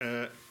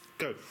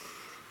go.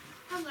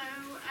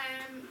 Hello,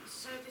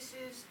 so this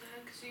is the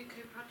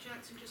Cusuco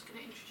project. I'm just going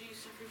to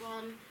introduce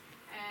everyone.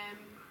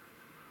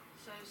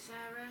 So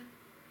Sarah.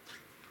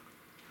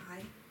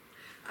 Hi,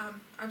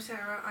 I'm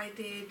Sarah. I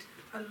did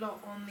a lot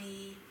on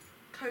the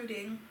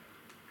coding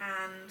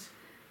and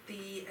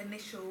the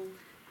initial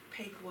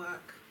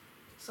paperwork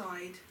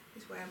side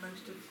is where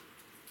most of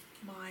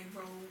my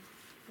role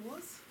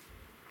was.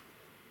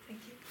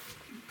 Thank you.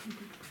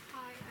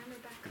 Hi, I'm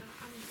Rebecca.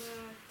 I'm the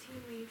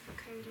team lead for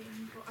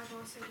coding, but I've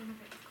also done a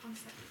bit of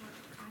concept work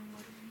and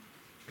modelling.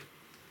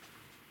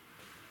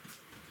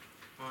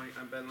 Hi,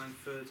 I'm Ben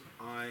Langford.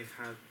 I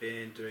have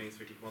been doing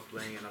 3D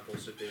modelling and I've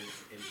also been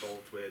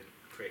involved with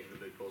creating the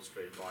mood boards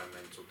for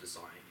environmental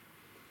design.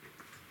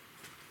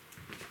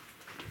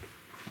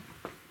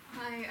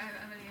 Hi, I'm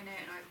Emily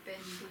Annette and I've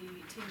been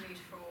the team lead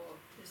for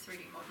the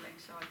 3D modelling,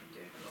 so I've been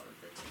doing a lot of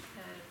the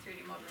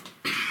 3D modelling.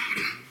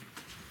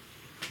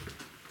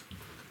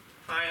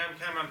 Hi, I'm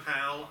Cameron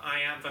Powell.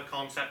 I am the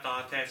concept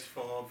artist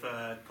for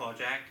the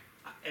project,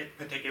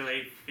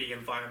 particularly the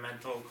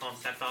environmental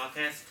concept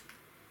artist.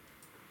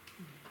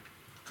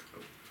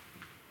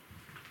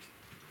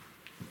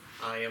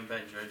 I am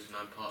Ben Jones and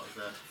I'm part of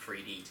the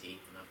 3D team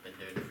and I've been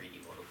doing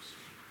 3D models.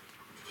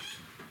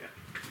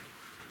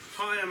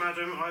 Hi, I'm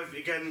Adam.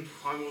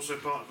 I'm also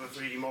part of the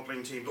 3D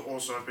modelling team, but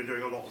also I've been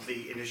doing a lot of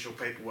the initial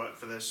paperwork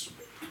for this.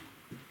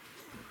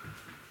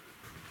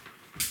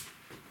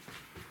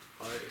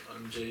 Hi,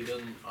 I'm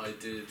Jaden. I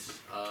did,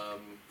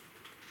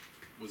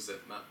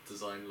 map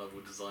design,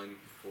 level design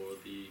for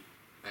the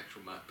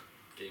actual map,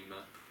 game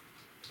map.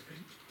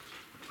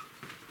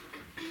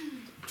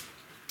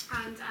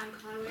 And I'm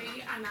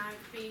Chloe, and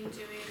I've been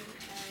doing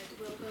the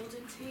world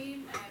building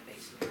team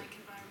based on like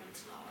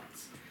environmental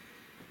arts.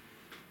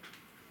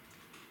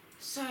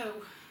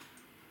 So,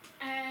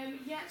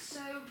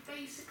 so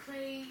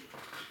basically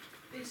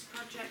this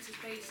project is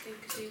based in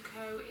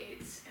Cusuco.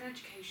 It's an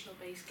educational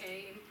based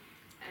game.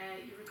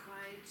 You're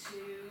required to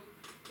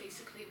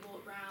basically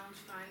walk around,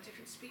 find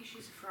different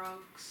species of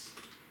frogs,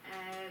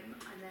 and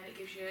then it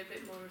gives you a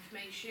bit more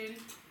information.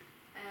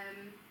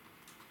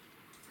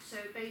 So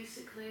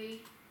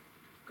basically,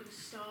 I'm going to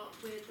start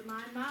with the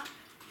mind map.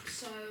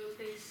 So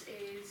this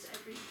is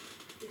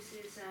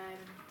a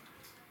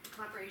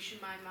collaboration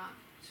mind map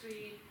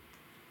between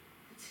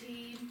the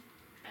team,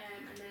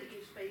 and then it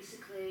gives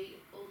basically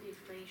all the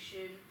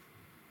information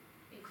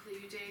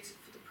included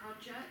for the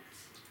project.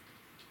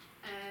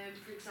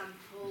 For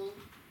example,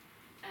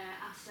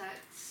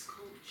 assets,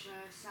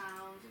 culture,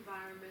 sound,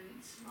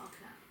 environment,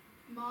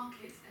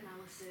 market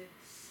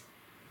analysis,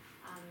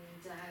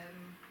 and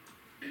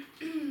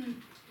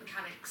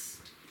mechanics.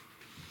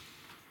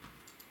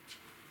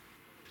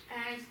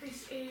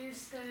 This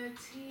is the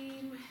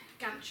team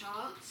Gantt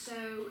chart,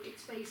 so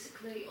it's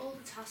basically all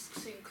the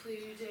tasks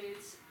included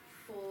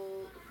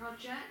for the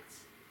project.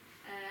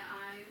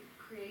 I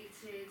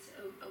created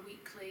a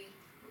weekly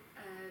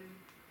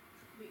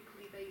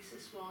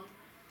basis one,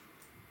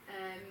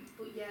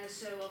 but yeah,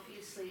 so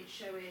obviously it's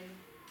showing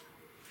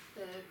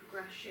the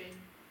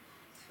progression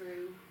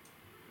through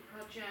the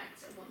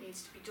project and what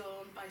needs to be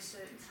done by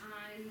certain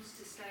times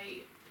to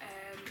stay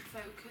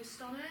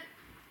focused on it,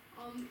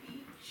 on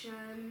each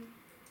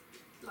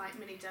like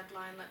mini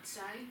deadline, let's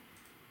say.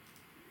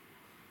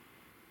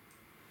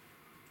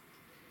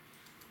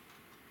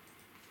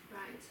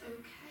 Right,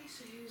 okay,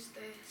 so who's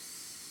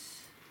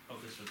this? Oh,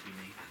 this would be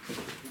me.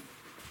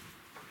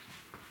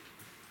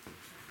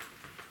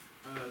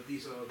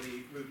 These are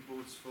the mood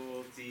boards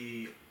for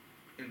the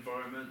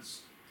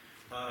environments.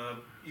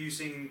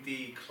 Using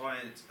the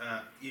client,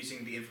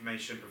 using the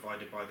information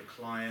provided by the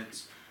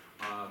client,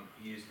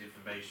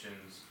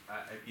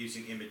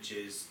 using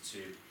images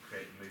to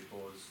create the mood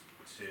boards,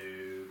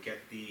 to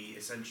get the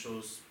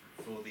essentials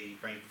for the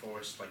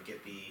rainforest, like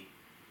get the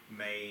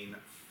main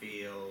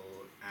feel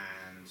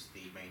and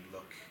the main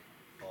look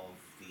of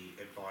the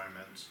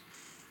environment,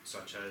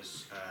 such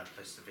as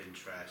places of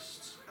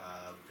interest,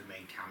 the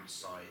main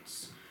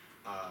campsites,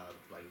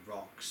 like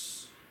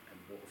rocks and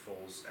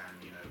waterfalls,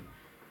 and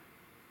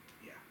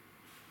yeah.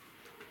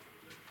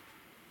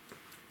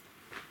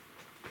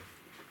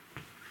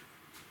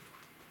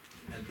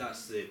 And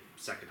that's the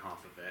second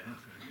half of it.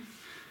 Okay.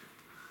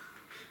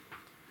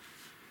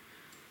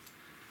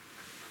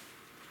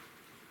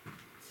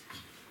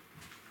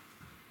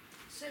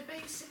 So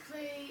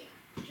basically,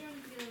 during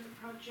the beginning of the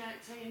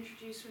project, I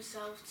introduced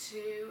myself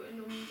to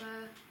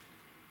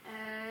a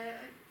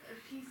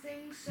few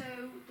things. So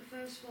the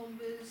first one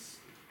was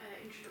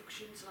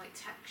introduction to like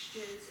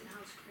textures and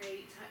how to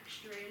create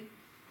texturing,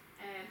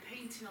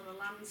 painting on a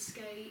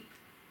landscape,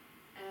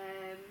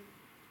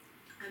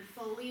 and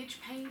foliage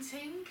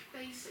painting.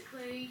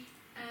 Basically,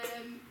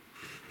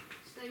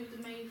 so they were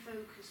the main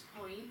focus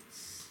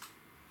points.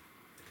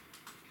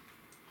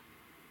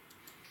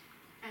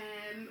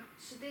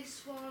 So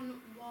this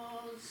one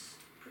was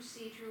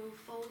procedural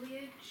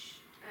foliage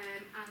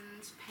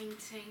and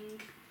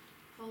painting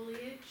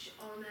foliage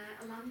on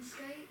a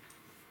landscape.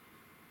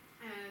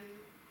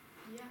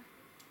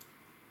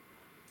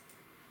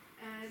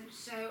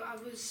 So I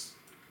was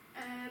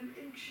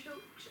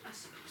introduction.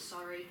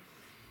 Sorry.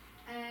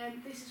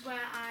 This is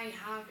where I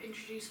have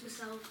introduced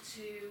myself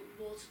to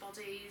water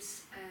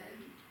bodies,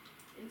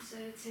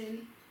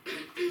 inserting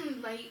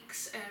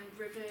lakes,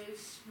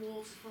 rivers,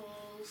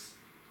 waterfalls,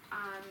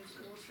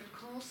 and water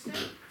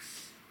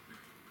encaustics,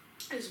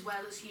 as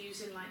well as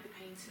using like the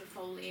painting of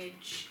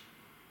foliage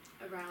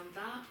around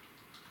that.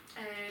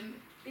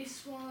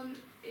 This one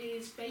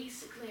is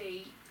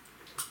basically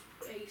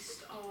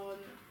based on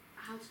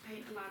how to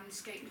paint a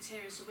landscape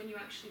material. So when you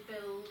actually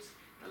build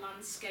the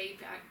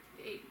landscape,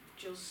 it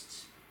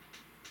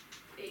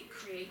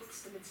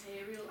creates the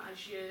material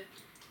as you're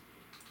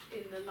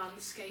in the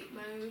landscape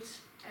mode.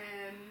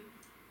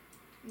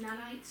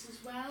 Nanites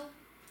as well.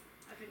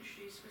 I've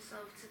introduced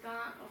myself to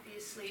that.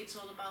 Obviously it's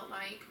all about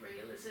like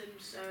realism,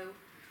 so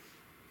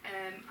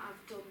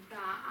I've done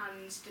that,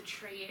 and the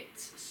Trait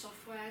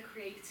software,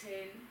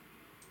 creating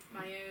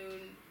my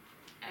own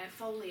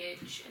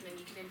foliage, and then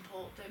you can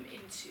import them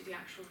into the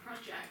actual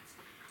project.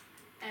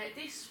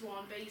 This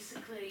one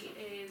basically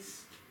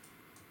is,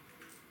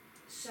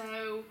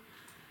 so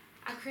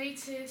I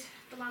created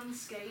the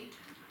landscape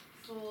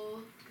for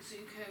the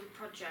Cusuco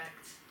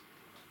project,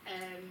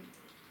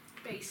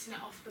 basing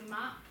it off the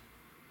map,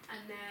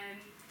 and then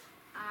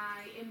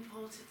I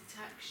imported the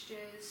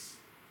textures,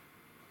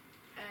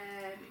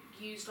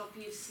 used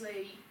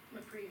obviously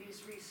my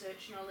previous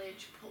research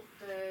knowledge, put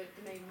the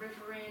main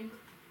river in,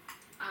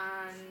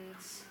 and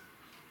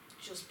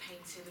just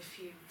painted a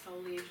few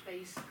foliage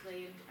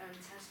basically, and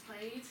test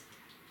played.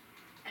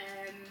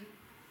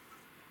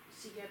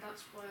 So yeah,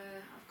 that's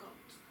where I've got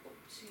up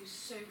to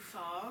so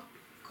far.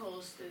 Of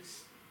course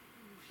there's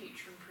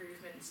future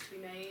improvements to be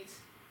made.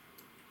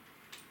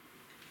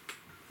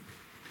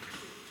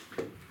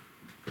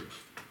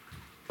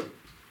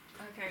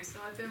 Okay, so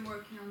I've been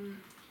working on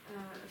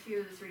a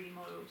few of the 3D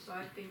models. So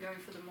I've been going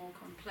for the more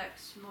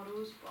complex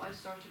models, but I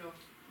started off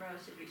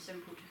relatively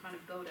simple to kind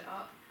of build it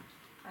up.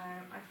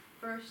 I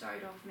first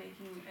started off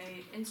making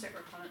a insect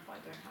repellent, but I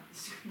don't have the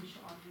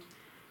screenshot on me,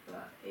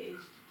 but it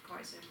is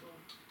quite simple.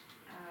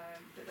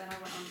 But then I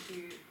went on to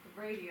the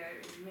radio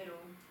in the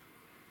middle,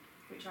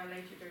 which I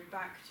later go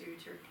back to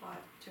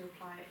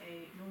apply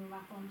a normal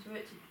map onto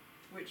it,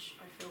 which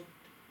I feel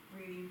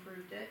really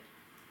improved it.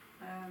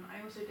 I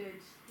also did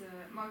the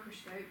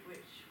microscope,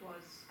 which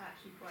was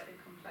actually quite a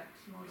complex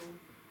model,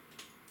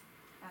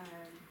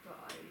 but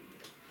I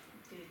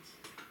did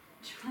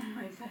try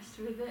my best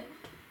with it.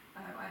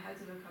 I had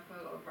to look up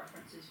a lot of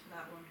references for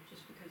that one,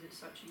 just because it's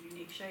such a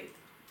unique shape.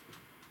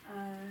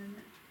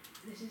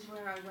 This is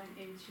where I went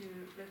into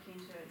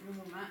looking into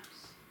normal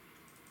maps.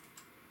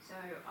 So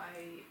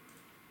I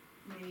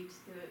made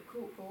the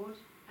corkboard,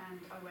 and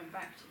I went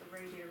back to the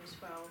radio as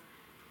well.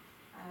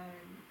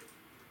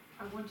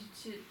 I wanted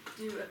to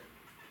do it,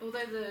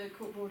 although the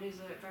corkboard is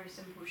a very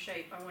simple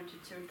shape, I wanted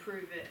to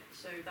improve it,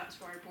 so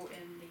that's where I brought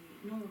in the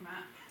normal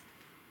map,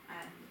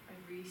 and I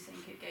really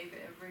think it gave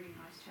it a really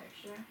nice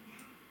texture.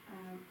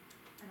 And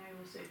I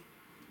also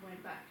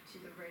went back to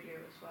the radio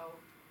as well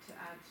to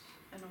add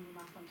a normal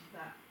map onto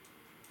that.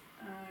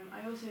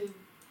 I also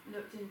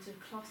looked into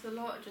cloth a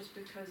lot, just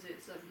because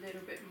it's a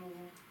little bit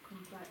more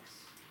complex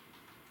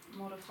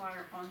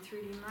modifier on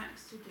 3D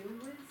Max to deal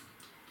with.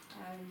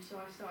 So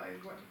I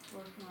started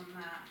working on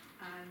that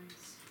and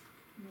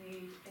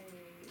made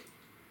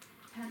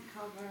a tent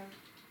cover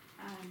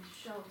and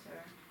shelter.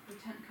 The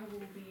tent cover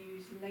will be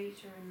used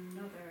later in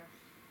another,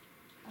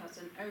 as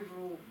an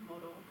overall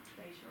model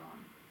later on.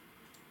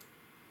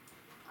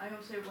 I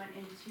also went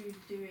into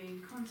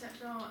doing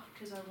concept art,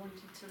 because I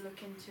wanted to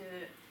look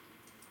into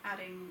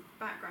adding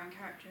background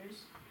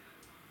characters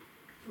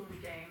for the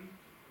game.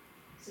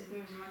 So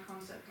those are my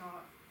concept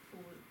art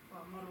for,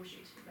 well, model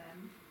sheets for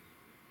them.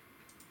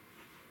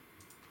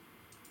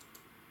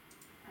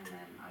 And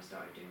then I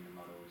started doing the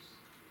models.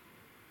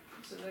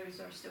 So those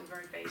are still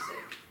very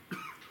basic.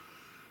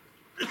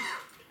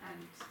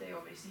 And they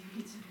obviously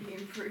need to be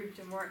improved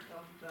and worked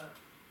on, but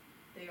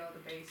they are the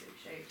basic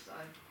shapes that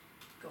I've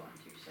gotten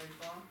to so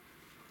far.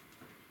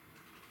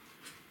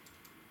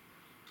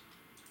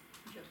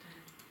 Jumped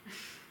ahead.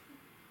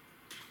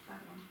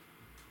 That one.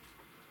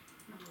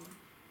 Number one.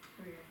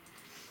 There we go.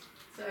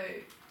 So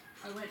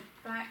I went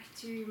back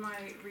to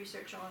my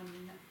research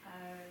on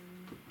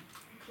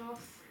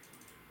cloth.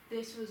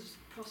 This was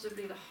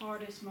possibly the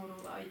hardest model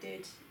that I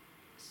did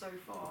so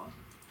far,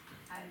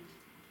 and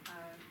I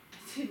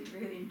didn't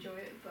really enjoy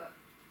it, but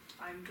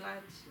I'm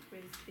glad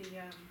with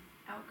the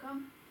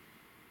outcome.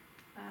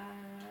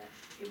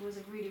 It was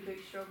a really big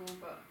struggle,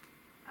 but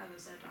as I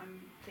said,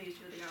 I'm pleased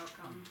with the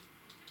outcome.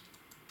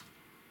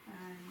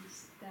 And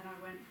then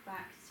I went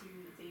back to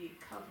the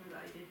cover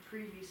that I did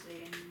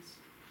previously and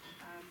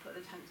put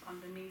the tents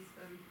underneath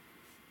them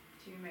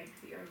to make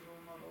the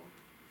overall model.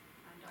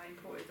 And I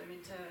imported them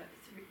into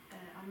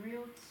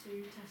Unreal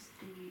to test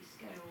the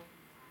scale.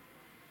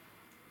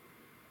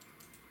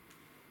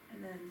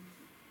 And then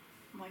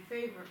my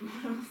favourite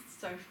model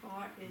so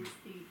far is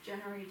the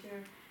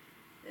generator.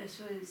 This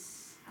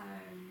was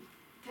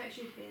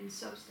textured in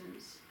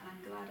Substance, and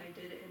I'm glad I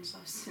did it in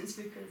Substance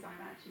because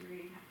I'm actually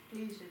really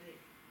pleased with it,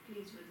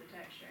 pleased with the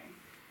texturing.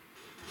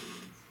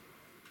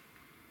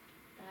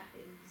 And that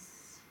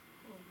is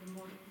all the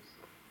models.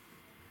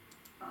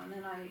 And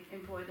then I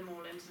imported them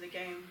all into the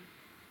game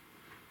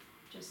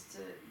just to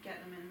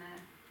get them in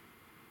there.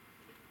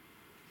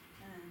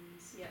 And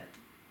yeah,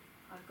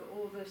 I've got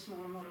all the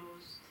smaller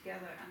models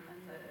together and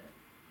then the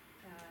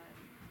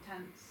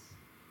tents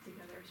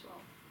together as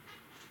well.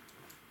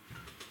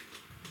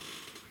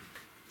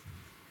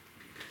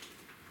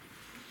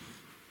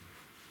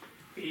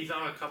 These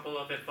are a couple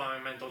of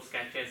environmental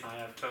sketches I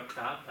have cooked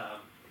up.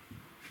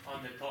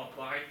 On the top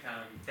right,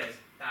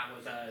 that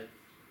was a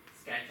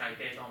sketch I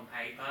did on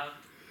paper.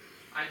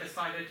 I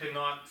decided to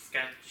not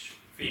sketch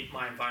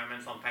my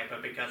environments on paper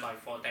because I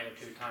thought they were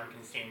too time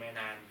consuming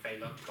and they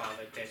looked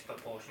rather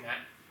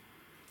disproportionate.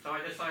 So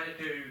I decided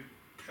to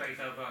trace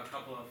over a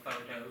couple of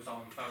photos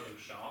on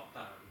Photoshop.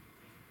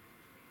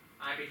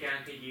 I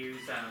began to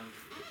use,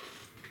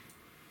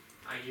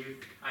 I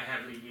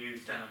heavily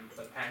used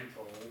the pen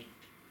tool,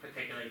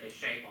 particularly the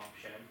shape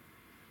option,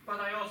 but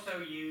I also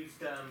used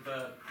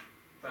the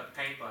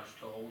paintbrush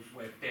tools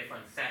with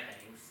different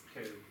settings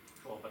to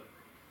draw the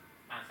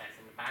assets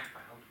in the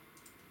background.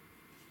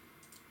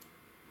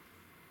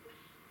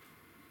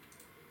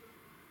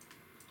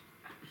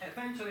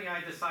 Eventually,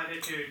 I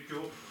decided to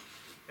draw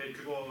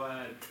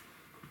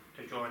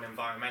an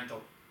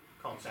environmental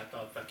concept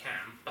of the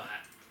camp, but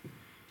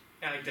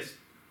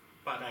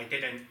I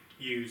didn't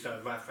use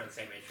a reference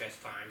image this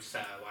time, so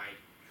I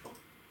drew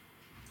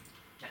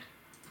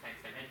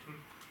next image.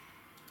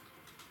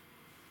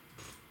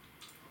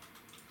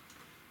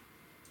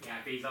 Yeah,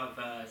 these are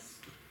the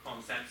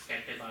concept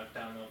sketches I've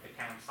done of the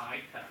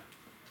campsite.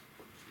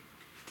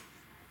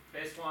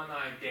 This one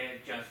I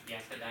did just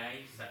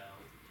yesterday, so.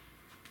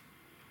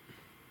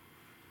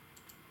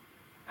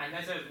 And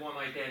this is one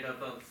I did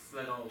of a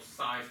little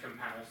size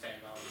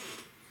comparison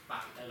of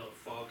that little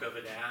frog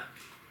over there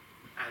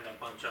and a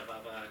bunch of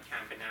other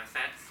camping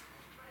assets.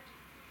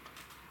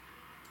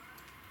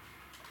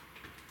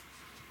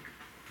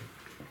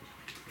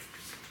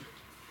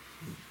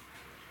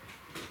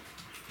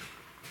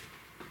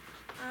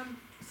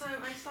 So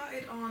I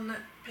started on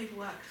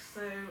paperwork,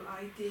 so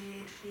I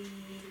did the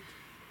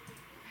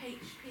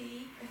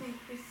HP, I think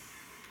this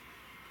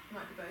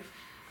might be both.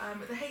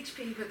 The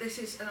HP, but this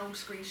is an old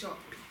screenshot.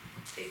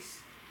 It's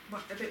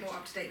a bit more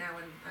up to date now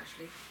and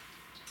actually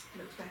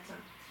looks better.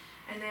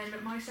 And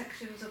then my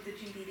sections of the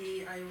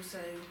GDD, I also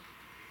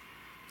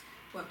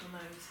worked on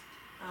those.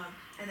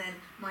 And then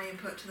my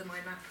input to the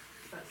mind map,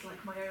 that's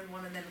like my own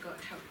one, and then got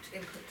helped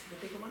input to the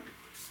bigger one.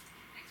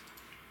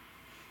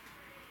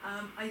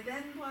 I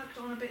then worked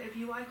on a bit of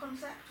UI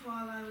concept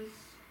while I was,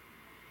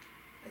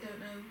 I don't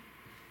know,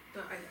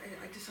 but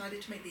I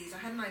decided to make these. I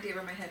had an idea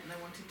in my head and I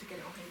wanted to get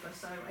it on paper,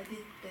 so I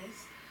did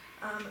this.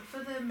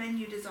 For the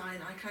menu design,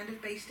 I kind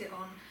of based it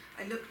on,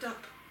 I looked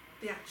up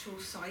the actual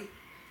site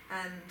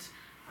and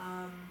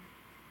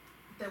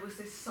there was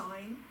this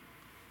sign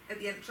at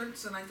the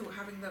entrance, and I thought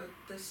having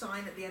the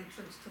sign at the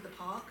entrance to the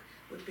park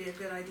would be a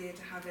good idea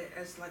to have it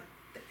as like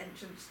the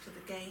entrance to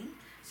the game.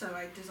 So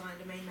I designed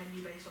a main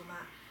menu based on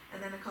that.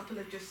 And then a couple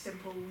of just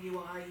simple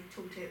UI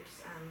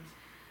tooltips and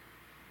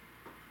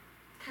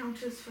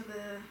counters for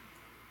the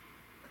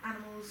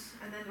animals,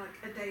 and then like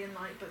a day and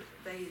night, but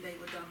they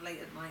were done late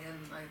at night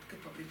and I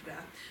could probably do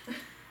better.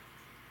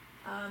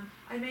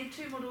 I made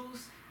 2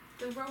 models.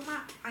 The roll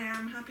map I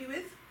am happy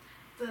with.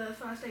 The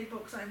first aid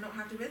box I'm not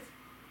happy with.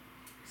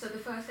 So the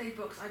first aid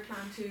box I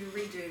plan to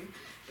redo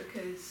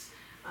because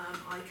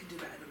I can do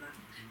better than that.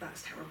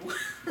 That's terrible.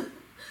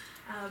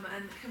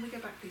 And can we go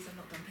back please? I'm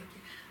not done, thank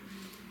you.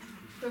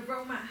 The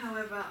roll mat,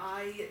 however,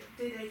 I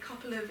did a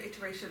couple of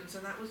iterations,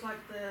 and that was like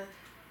I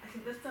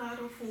think the 3rd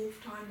or 4th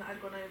time that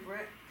I'd gone over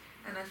it,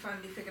 and I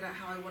finally figured out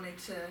how I wanted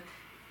to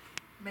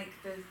make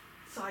the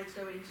sides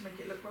go in to make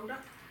it look rolled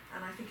up,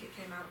 and I think it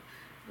came out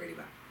really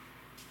well.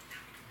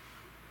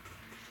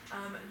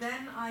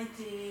 Then I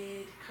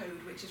did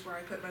code, which is where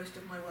I put most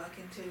of my work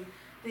into.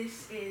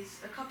 This is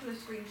a couple of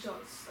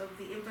screenshots of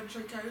the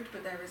inventory code,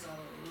 but there is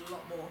a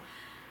lot more.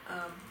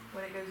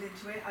 When it goes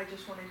into it, I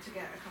just wanted to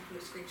get a couple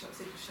of screenshots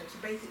in to show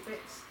some basic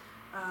bits.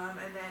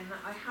 And then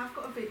I have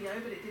got a video,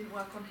 but it didn't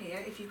work on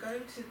here. If you go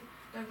to,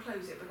 don't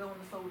close it, but go on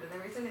the folder,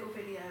 there is a little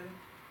video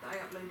that I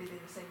uploaded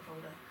in the same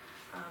folder.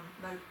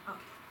 No,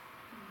 up,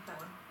 that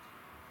one.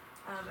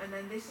 And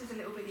then this is a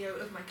little video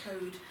of my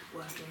code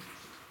working.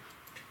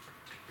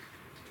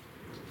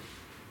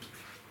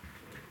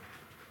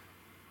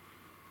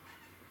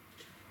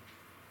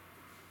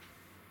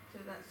 So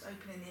that's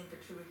opening the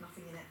inventory with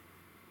nothing in it.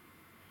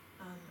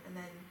 And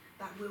then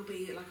that will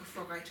be like a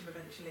frog item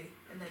eventually,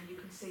 and then you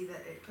can see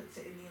that it puts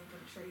it in the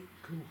inventory.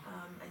 Cool.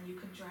 And you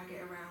can drag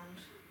it around,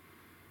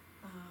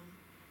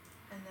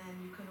 and then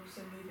you can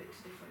also move it to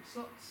different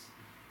slots.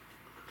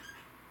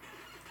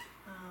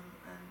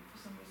 And for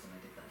some reason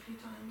I did that a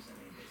few times. I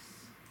mean,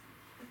 it's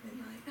at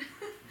midnight.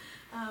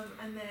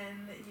 And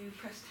then you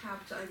press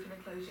tab to open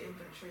and close your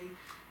inventory,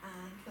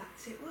 and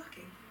that's it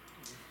working.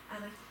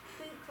 And I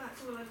think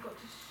that's all I've got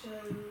to show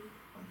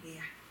on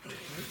here. Thank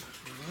you.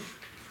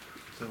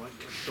 So I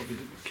probably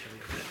didn't carry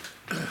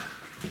it.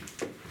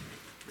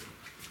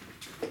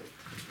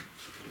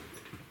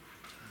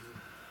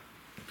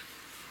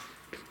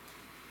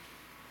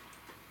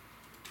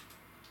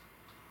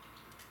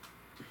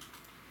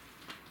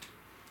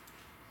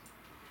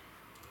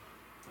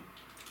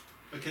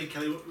 Okay,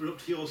 Kelly, we're up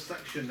to your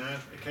section now.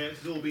 Okay,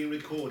 this is all being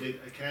recorded.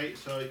 Okay,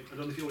 so I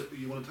don't know if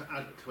you want to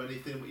add to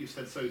anything what you've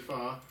said so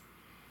far.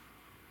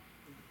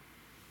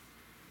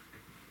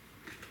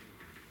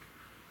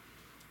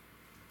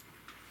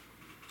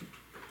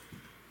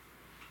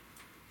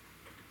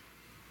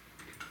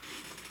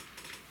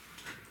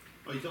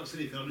 Oh, you can't see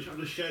anything. I'm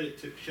just shared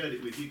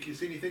it with you. Can you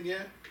see anything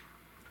yet?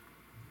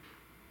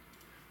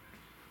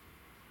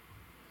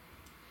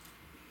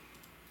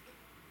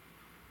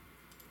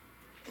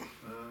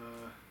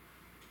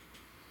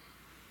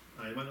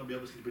 You might not be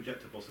able to see the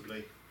projector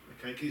possibly.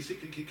 Okay, can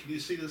you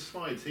see the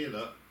slides here?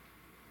 Look.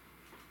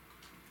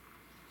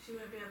 She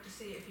won't be able to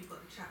see it if you've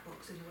got the chat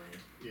box in the way.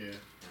 Yeah.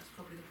 That's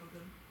probably the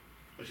problem.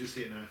 I should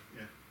see it now.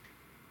 Yeah.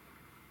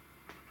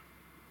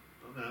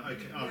 Oh, no.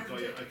 Okay. You Oh, have got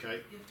to- you.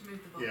 Okay. You have to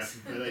move the box.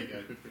 Yeah. No, there you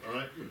go. All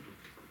right.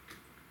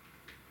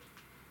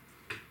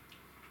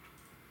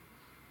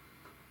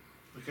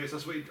 Okay, so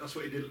that's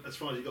what you did as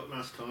far as you got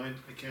last time.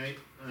 Okay.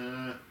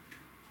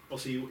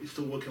 Obviously, you're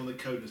still working on the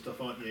code and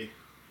stuff, aren't you?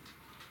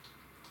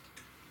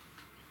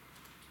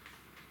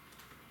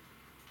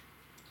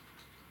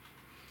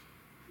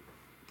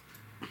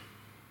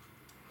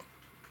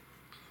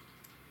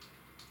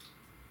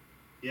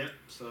 Yeah,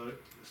 so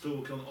still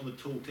working on the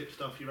tooltip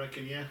stuff, you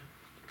reckon, yeah?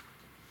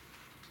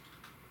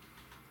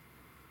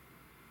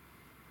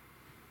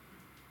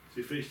 So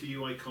we finished the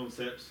UI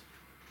concepts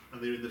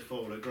and they're in the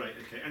folder, great,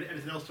 okay.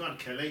 Anything else to add,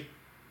 Kelly?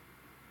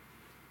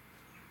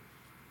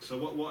 So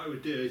what I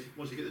would do is,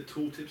 once you get the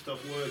tooltip stuff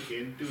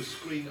working, do a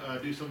screen,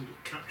 do some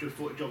capture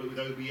footage of it with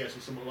OBS or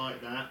something like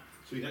that,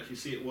 so you can actually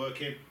see it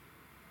working.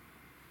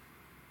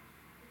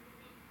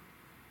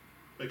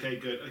 Okay,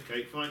 good,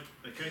 okay, fine,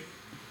 okay.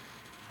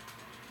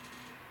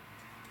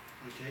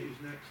 Okay, who's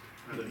next?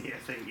 Adam. Yeah, I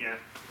think, yeah.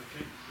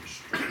 Okay.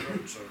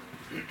 So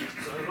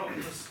a lot of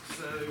this,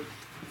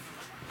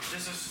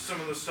 this is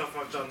some of the stuff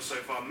I've done so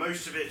far.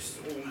 Most of it's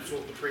all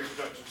sort of the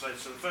pre-production side.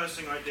 So the first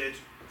thing I did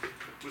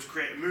was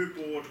create a mood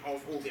board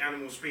of all the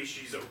animal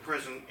species that were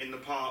present in the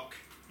park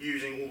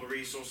using all the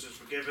resources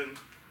we're given.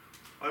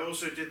 I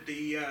also did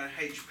the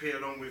HP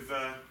along with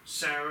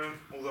Sarah,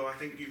 although I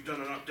think you've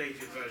done an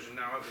updated version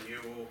now, haven't you?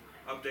 Or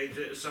updated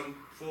it in some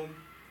form?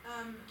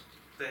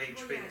 The HP.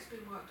 Well, yeah, it's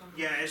been worked on.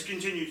 Yeah, it's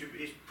continued to,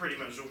 it's pretty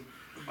much all.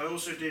 I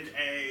also did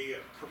a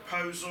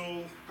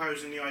proposal,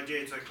 proposing the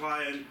idea to the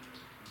client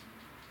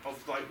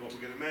of like what we're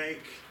going to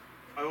make.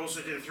 I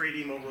also did a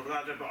 3D model of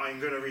ladder, but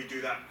I'm going to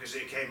redo that because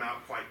it came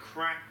out quite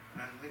crap.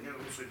 And I think I've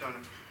also done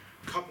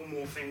a couple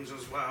more things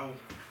as well.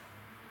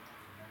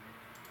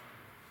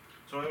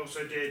 So I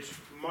also did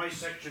my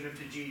section of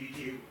the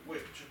GDD,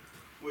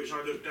 which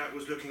I looked at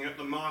was looking at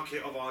the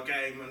market of our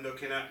game and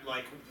looking at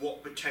like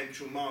what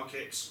potential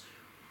markets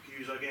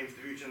use our game for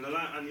the future.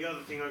 And the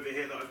other thing over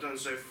here that I've done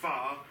so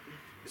far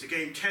is a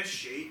game test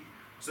sheet,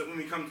 so that when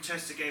we come to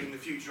test the game in the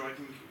future, I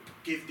can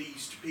give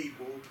these to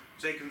people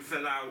so they can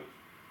fill out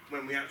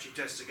when we actually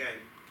test the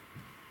game.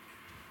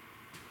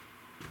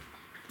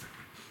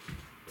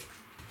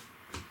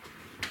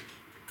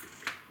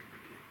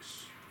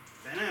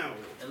 Now,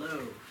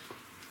 Hello.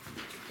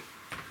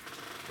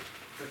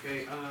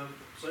 Okay,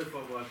 so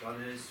far what I've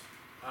done is,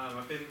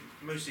 I've been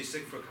mostly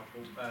sick for a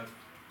couple,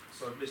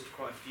 so I've missed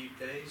quite a few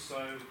days,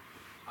 so,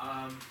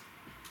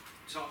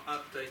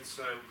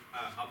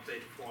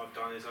 update what I've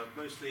done is I've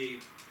mostly,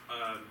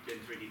 been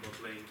 3D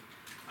modelling.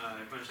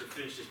 I've managed to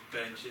finish this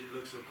bench. It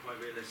looks quite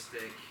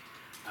realistic.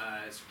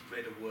 It's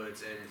made of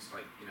woods and it's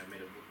like,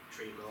 made of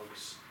tree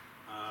logs.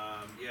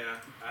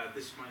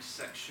 This is my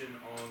section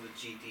on the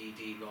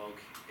GDD log.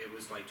 It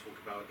was like talk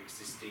about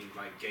existing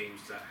like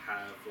games that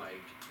have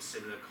like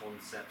similar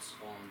concepts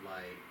on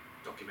like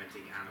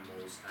documenting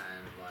animals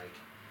and like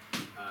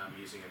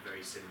using a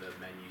very similar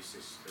menu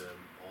system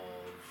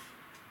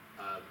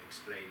of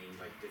explaining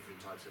like different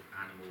types of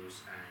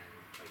animals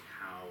and like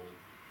how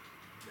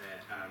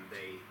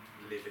they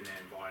live in their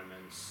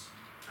environments.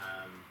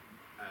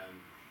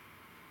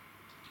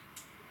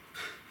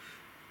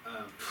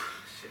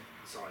 Shit,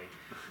 sorry.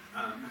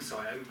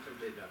 Sorry, I'm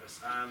a bit nervous.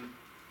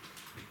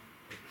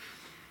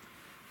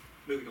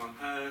 Moving on.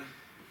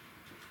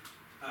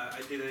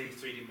 I did a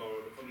 3D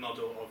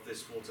model of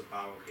this water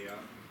barrel here.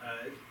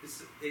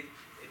 It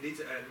needs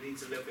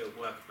a little bit of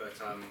work,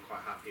 but I'm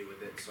quite happy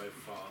with it so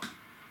far.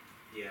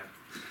 Yeah.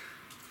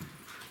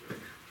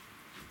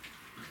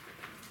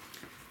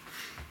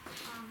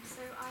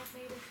 So I've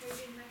made a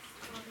coding list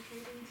for the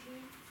coding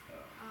team.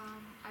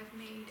 I've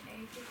made a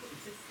pick-up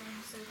system,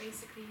 so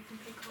basically you can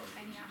pick up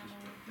any animal,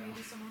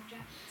 maybe some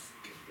objects.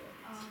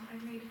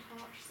 I've made a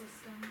torch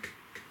system,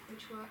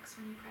 which works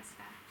when you press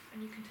F, and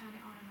you can turn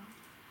it on and off.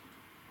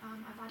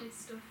 I've added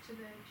stuff to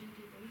the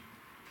GDB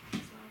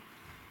as well.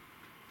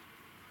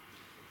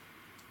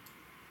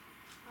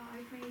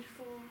 I've made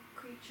 4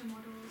 creature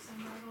models,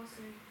 and I've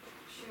also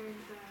shown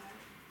the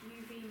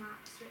UV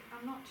maps, which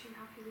I'm not too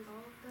happy with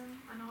all of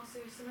them, and also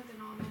some of the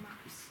normal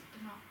maps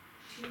are not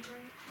too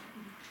great.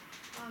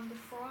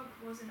 The frog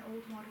was an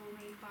old model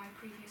made by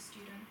previous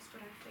students,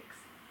 but I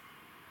fixed it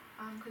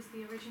because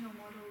the original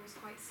model was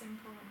quite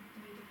simple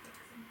and needed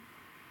fixing.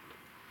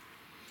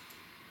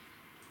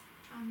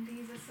 And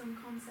these are some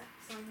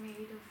concepts I've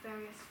made of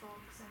various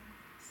frogs and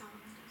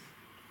salamanders.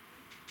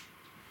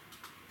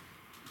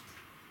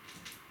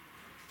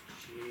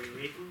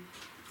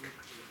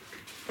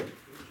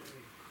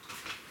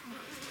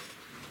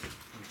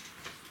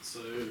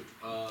 So,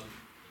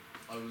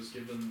 I was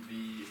given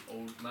the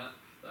old map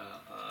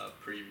that a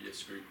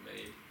previous group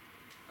made,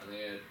 and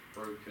they had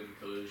broken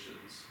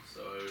collisions,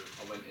 so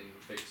I went in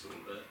and fixed all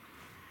of it.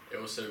 It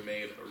also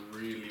made a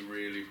really,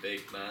 really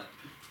big map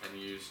and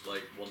used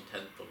like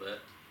 1/10 of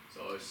it,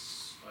 so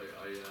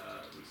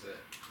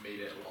made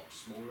it a lot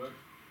smaller,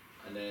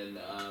 and then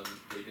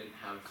they didn't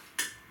have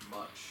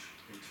much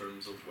in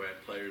terms of where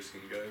players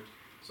can go,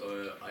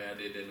 so I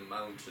added in a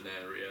mountain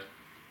area,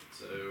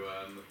 so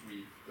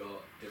we've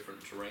got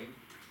different terrain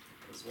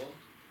as well,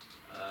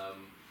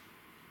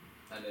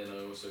 and then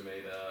I also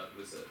made a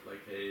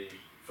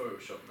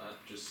Photoshop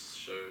map, just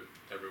show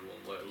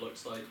everyone what it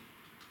looks like,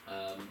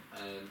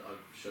 and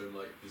I've shown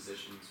like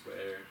positions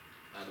where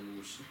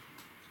animals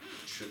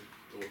should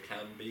or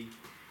can be,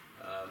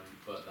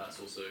 but that's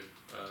also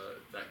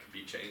that can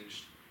be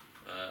changed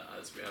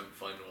as we haven't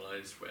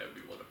finalised where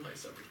we want to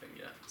place everything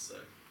yet. So.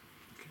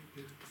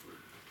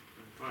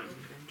 Right.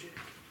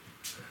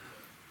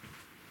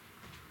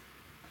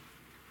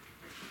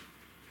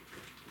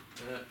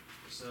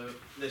 So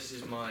this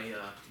is my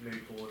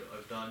mood board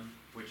I've done,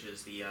 which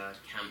is the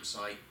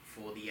campsite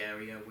for the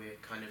area we're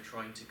kind of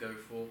trying to go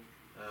for.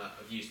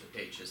 I've used the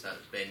pictures that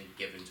have been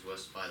given to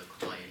us by the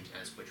client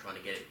as we're trying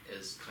to get it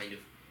as kind of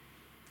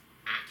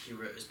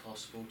accurate as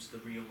possible to the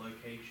real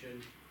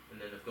location.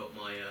 And then I've got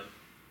my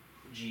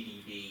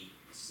GDD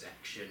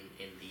section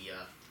in the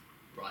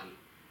right,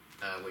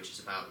 which is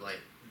about like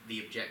the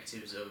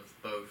objectives of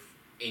both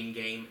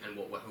in-game and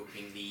what we're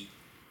hoping the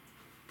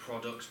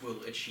products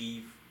will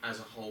achieve as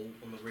a whole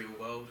on the real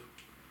world,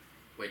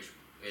 which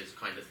is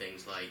kind of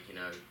things like, you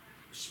know,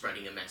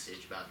 spreading a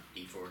message about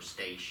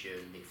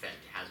deforestation, the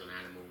effect it has on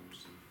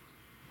animals, and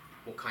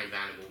what kind of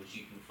animals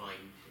you can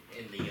find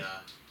in the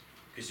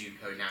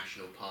Cusuco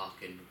National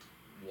Park, and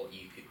what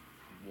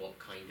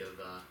kind of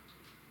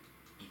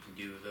you can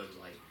do with them,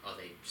 like are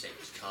they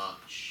safe to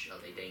touch, are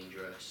they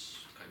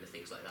dangerous, kind of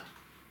things like that.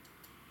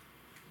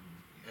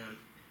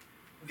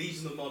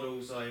 These are the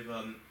models I've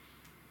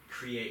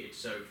created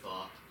so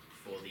far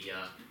for the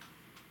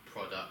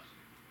product.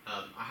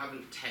 I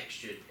haven't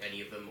textured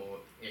any of them, or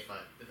if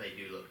they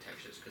do look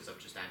textured, because I've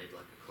just added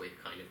like a quick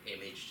kind of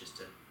image just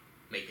to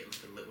make it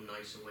look a little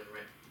nicer when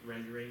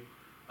rendering.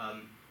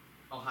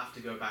 I'll have to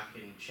go back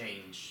and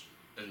change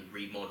and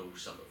remodel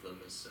some of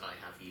them, as I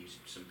have used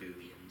some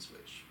booleans,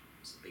 which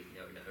is a big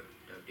no-no,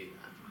 don't do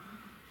that.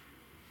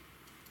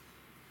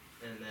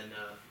 And then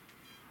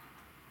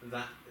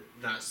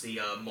that's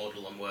the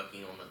model I'm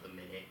working on at the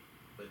minute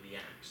with the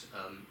axe.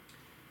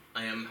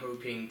 I am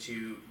hoping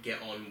to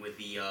get on with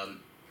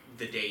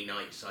the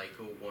day-night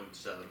cycle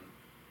once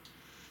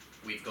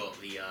we've got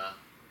the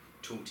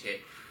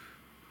tooltip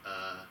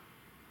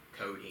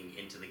coding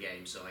into the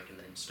game, so I can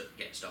then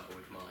get started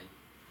with mine.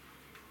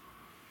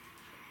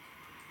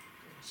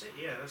 That's it,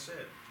 yeah, that's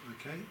it.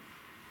 Okay.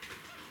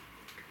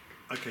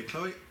 Okay,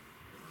 Chloe.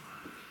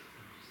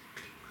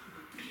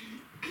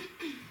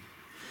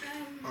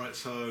 Alright,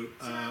 so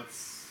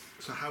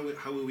how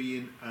are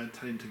we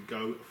intending to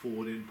go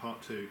forward in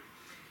part 2?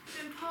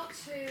 So in part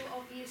 2,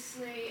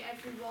 obviously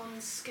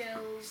everyone's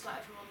skills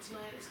that everyone's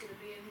learned is going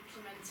to be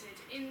implemented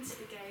into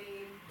the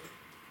game.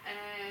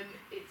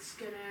 It's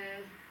going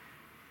to,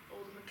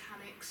 all the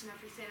mechanics and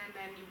everything, and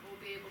then you will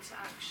be able to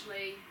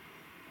actually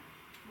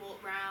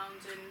walk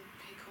round and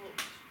pick up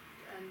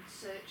and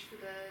search for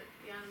the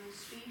animal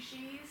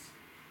species.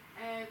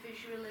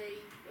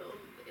 Visually,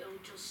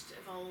 it'll just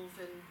evolve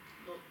and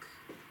look,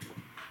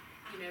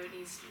 you know, it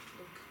needs to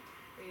look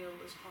real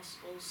as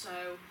possible.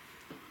 So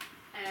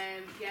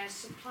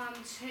so plan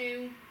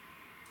 2,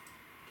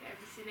 get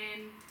everything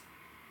in,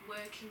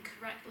 working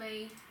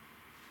correctly,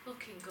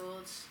 looking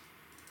good,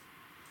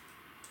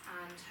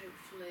 and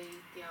hopefully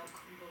the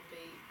outcome will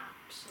be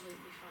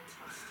absolutely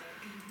fantastic.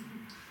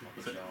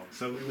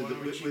 So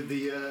with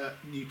the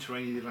new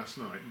terrain you did last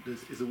night,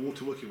 is the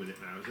water working with it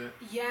now, is it?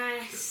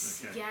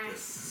 Yes, Okay, yes, good.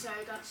 so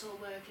that's all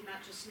working,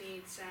 that just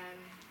needs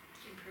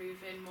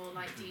improving, more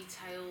like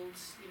detailed,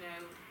 you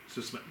know. So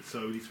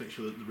we need to make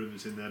sure that the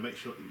river's in there, make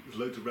sure there's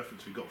loads of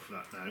reference we've got for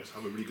that now, so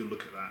have a really good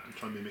look at that and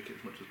try and mimic it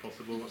as much as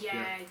possible. That's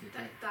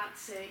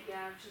it,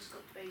 yeah, I've just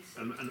got the basic.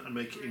 And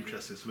make it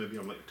interesting, so maybe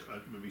I'm like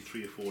maybe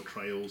 3 or 4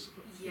 trails,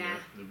 you know,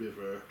 in the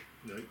river,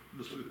 you know,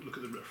 just look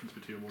at the reference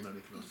material more than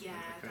anything else. Yeah,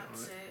 okay,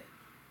 that's right. it.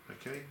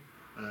 Okay,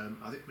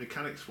 I think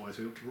mechanics wise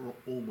we're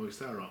almost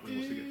there, aren't we?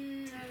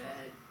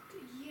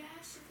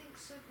 Yes, I think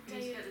so.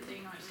 Please get the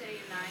day-night. Day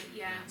and night,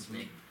 yeah. That's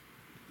me.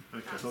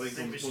 Okay, That's so I I think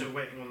think we're once, still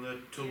waiting on the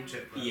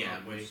tooltip. though, Yeah,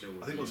 aren't we're we?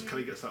 still. I think once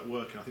Kelly gets that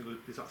working, I think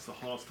that's the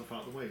hard stuff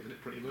out of the way, isn't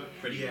it? Pretty much.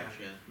 Pretty Yeah. much,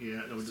 yeah.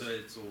 Yeah. No, So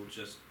it's all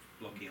just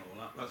blocking it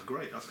all up. that's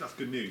great. That's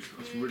good news.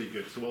 That's really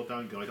good. So well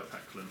done, guys. That's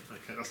excellent.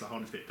 Okay, that's the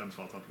hardest bit done as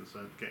far as I'm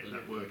concerned. Getting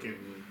that working.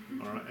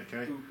 All right.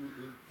 Okay.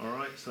 All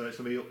right. So it's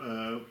gonna be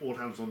all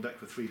hands on deck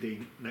for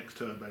 3D next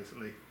term,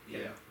 basically.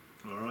 Yeah.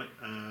 All right.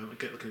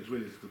 Get looking as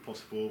realistic as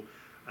possible.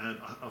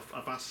 And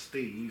I've asked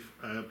Steve.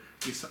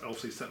 He's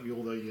obviously sent me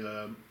all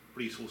the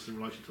resources in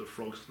relation to the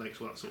frogs,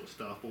 snakes, all that sort of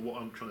stuff. But what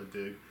I'm trying to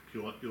do,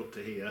 you're up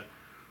to here.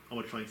 I'm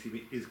gonna try and see if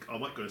he is. I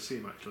might go and see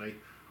him actually.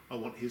 I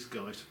want his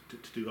guys to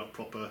do that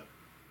proper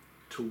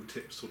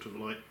tooltip sort of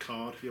like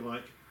card, if you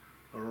like.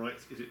 All right.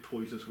 Is it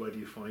poisonous? Where do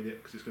you find it?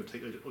 Because it's going to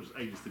take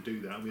ages to do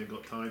that, and we haven't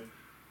got time.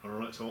 All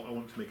right. So I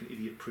want to make an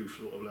idiot-proof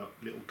sort of like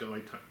little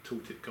guide type,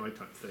 tooltip guide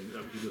type thing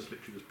that we can just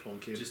literally just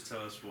plonk in. Just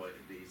tell us what it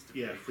needs to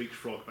Yeah, be. for each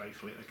frog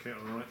basically. Okay,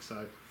 all right.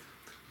 So,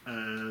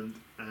 and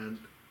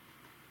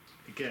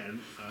again,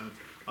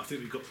 I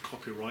think we've got the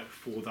copyright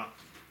for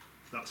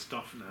that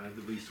stuff now,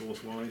 the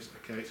resource wise.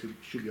 Okay, so we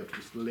should be able to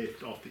just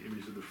lift off the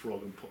images of the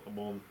frog and put them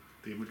on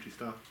the inventory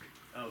stuff.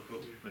 Oh, cool.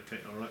 Okay,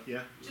 all right.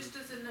 Yeah. Just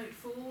as a note,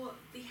 for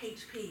the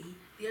HP,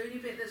 the only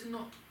bit that's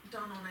not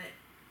done on it,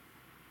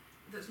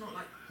 that's not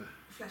like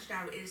fleshed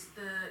out, is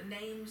the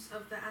names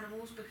of the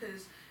animals,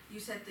 because you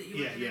said that you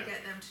were Yeah, going to yeah.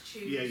 get them to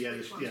choose Yeah,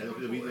 which ones were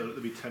there'll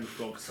important. be 10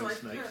 frogs, So 10 I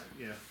snakes.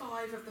 put Yeah.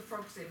 5 of the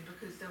frogs in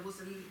because there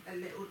was a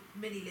little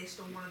mini list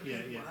on one of the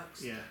Yeah,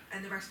 paperworks, yeah,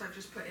 and the rest I've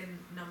just put in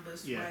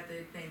numbers Yeah. where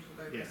the names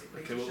will go yeah.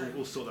 basically. Okay, to show.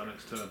 we'll sort that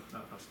next term.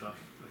 That stuff.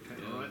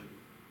 Okay, Yeah. all right.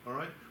 All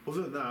right.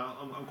 Other than that,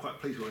 I'm quite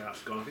pleased with where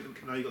that's gone. I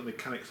think now you've got the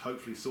mechanics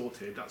hopefully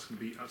sorted. That's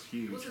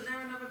huge. Wasn't there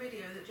another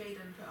video that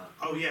Jaden put up?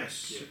 Oh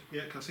yes.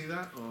 Yeah, can I see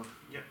that? Or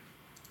Yep.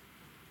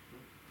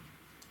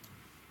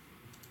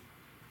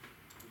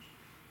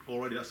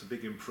 already that's a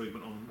big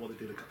improvement on what they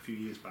did a few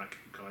years back,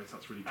 guys.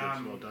 That's really good.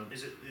 So well done.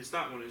 It's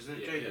that one, isn't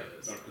it, Yeah, Jaden? yeah,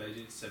 it's I that. played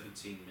it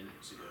 17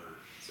 minutes ago.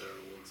 Sarah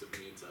wanted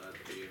me to add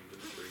the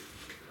inventory.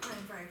 I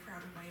am very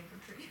proud of my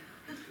inventory.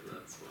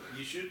 That's why.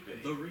 You should be.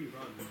 The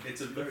rerun.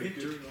 It's a very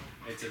good.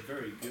 It's a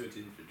very good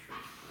infantry.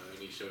 I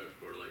only show it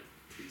for like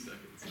 2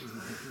 seconds.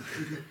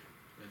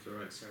 That's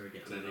alright, Sarah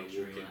gets And then an I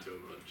extra walk into a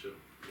bunch of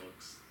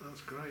logs.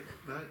 That's great.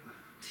 No.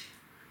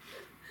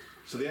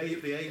 So the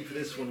aim for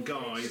this one,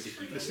 guys.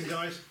 Listen,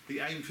 guys. The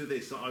aim for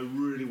this, I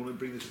really want to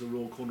bring this to the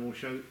Royal Cornwall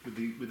show with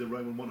the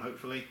Roman one,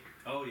 hopefully.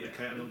 Oh yeah.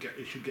 Okay, and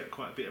it should get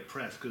quite a bit of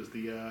press because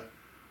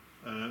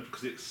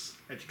it's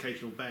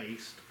educational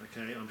based.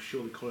 Okay, I'm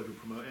sure the college will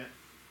promote it.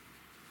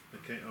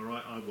 Okay, all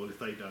right, I will if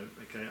they don't.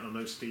 Okay, and I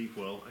know Steve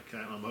will. Okay,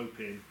 and I'm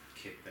hoping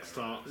Kick their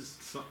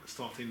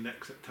starting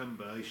next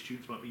September, his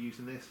students might be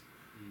using this.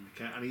 Mm.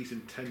 Okay, and he's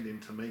intending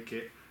to make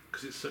it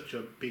because it's such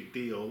a big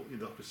deal. You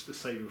know, the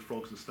saving of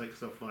frogs and snakes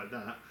stuff like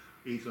that.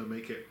 He's going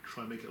to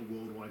try and make it a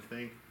worldwide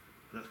thing.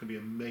 And that's going to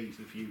be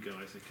amazing for you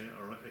guys, okay,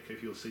 all right, okay,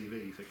 for your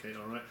CVs, okay,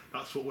 all right.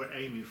 That's what we're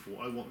aiming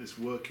for. I want this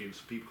working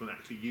so people can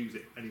actually use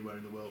it anywhere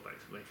in the world,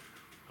 basically,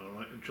 all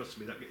right. And trust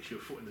me, that gets you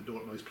a foot in the door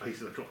at most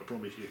places. I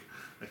promise you,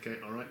 okay,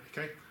 all right,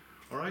 okay,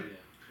 all right.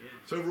 Yeah.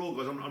 So overall,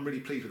 guys, I'm really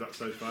pleased with that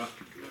so far.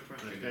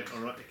 Okay,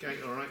 all right, okay,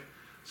 all right.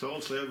 So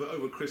obviously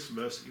over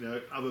Christmas, you know,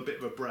 have a bit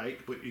of a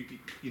break, but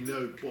you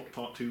know what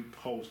part 2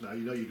 holds now.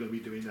 You know you're going to be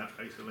doing that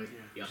basically.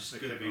 Yeah. Just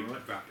Okay, going to be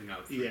alright. wrapping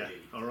up 3D. Yeah,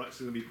 all right. So it's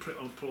going to be put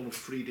on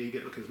 3D,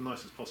 get it looking as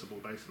nice as possible,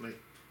 basically.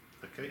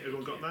 Okay,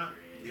 everyone got that?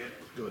 Yeah.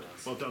 Good.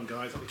 Well done,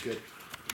 guys. That was good.